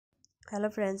Hello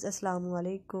friends, Assalamu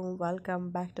alaikum.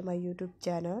 Welcome back to my YouTube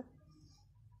channel.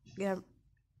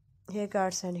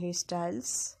 Haircuts and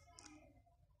hairstyles.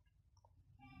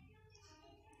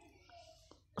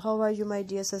 How are you, my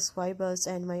dear subscribers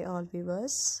and my all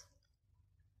viewers?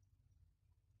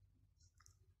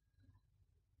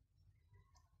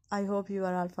 I hope you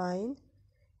are all fine.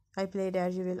 I pray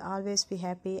that you will always be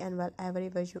happy and well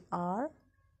wherever you are.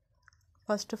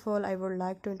 First of all, I would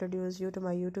like to introduce you to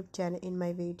my YouTube channel in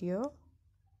my video.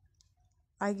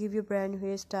 I give you brand new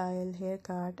hairstyle,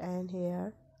 haircut and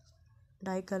hair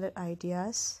dye color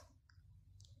ideas.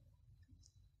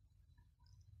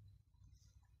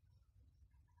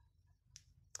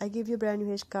 I give you brand new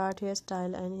haircut,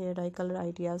 hairstyle and hair dye color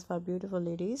ideas for beautiful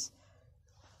ladies,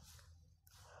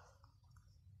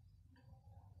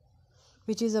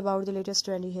 which is about the latest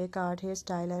trendy haircut,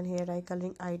 hairstyle and hair dye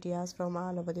coloring ideas from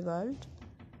all over the world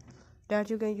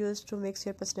that you can use to make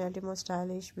your personality more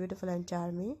stylish, beautiful and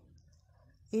charming.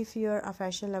 If you are a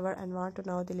fashion lover and want to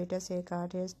know the latest haircut,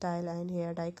 hairstyle and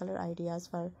hair dye color ideas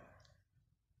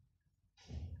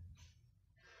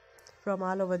from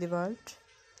all over the world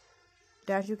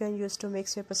that you can use to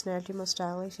make your personality more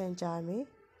stylish and charming.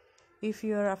 If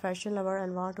you are a fashion lover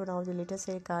and want to know the latest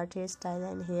haircut, hairstyle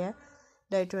and hair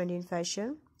dye trendy in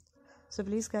fashion, so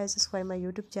please guys subscribe my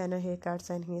YouTube channel Haircuts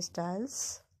and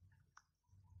Hairstyles.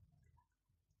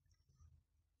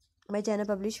 My channel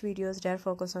publish videos that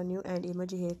focus on new and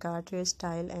emoji haircut,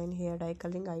 hairstyle and hair dye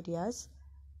coloring ideas.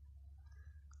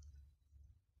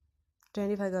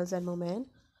 Trendy for girls and women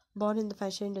born in the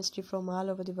fashion industry from all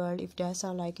over the world. If that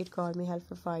sound like it, call me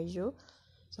helpful for you.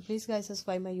 So please guys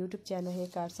subscribe my YouTube channel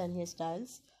Haircuts and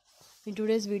Hairstyles. In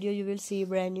today's video you will see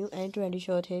brand new and trendy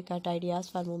short haircut ideas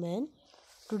for women.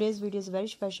 Today's video is very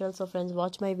special, so friends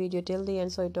watch my video till the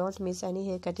end so you don't miss any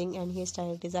hair cutting and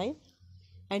hairstyle design.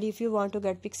 And if you want to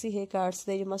get pixie haircuts,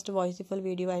 then you must watch the full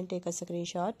video and take a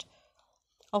screenshot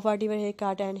of whatever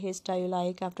haircut and hairstyle you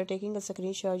like. After taking a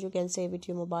screenshot, you can save it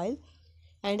to your mobile.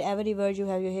 And everywhere you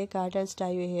have your haircut and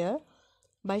style your hair.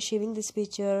 By saving this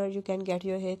picture, you can get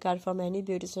your haircut from any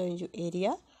beauty salon in your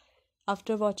area.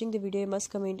 After watching the video, you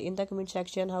must comment in the comment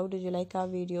section how did you like our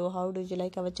video, how did you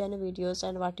like our channel videos,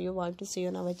 and what do you want to see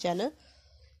on our channel.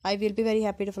 I will be very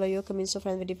happy to follow your comments. So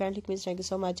friends, with different comments, thank you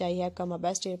so much. I have come my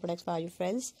best hair products for you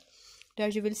friends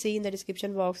that you will see in the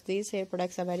description box. These hair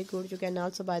products are very good. You can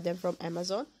also buy them from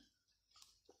Amazon.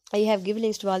 I have given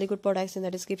links to all the good products in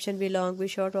the description below. Be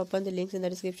sure to open the links in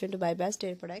the description to buy best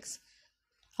hair products.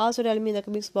 Also tell me in the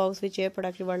comments box which hair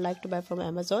product you would like to buy from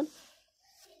Amazon,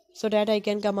 so that I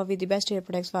can come up with the best hair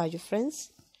products for you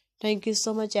friends. Thank you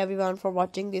so much everyone for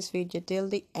watching this video till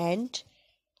the end.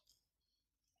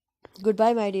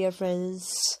 Goodbye my dear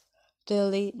friends,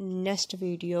 till the next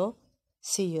video.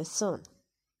 See you soon.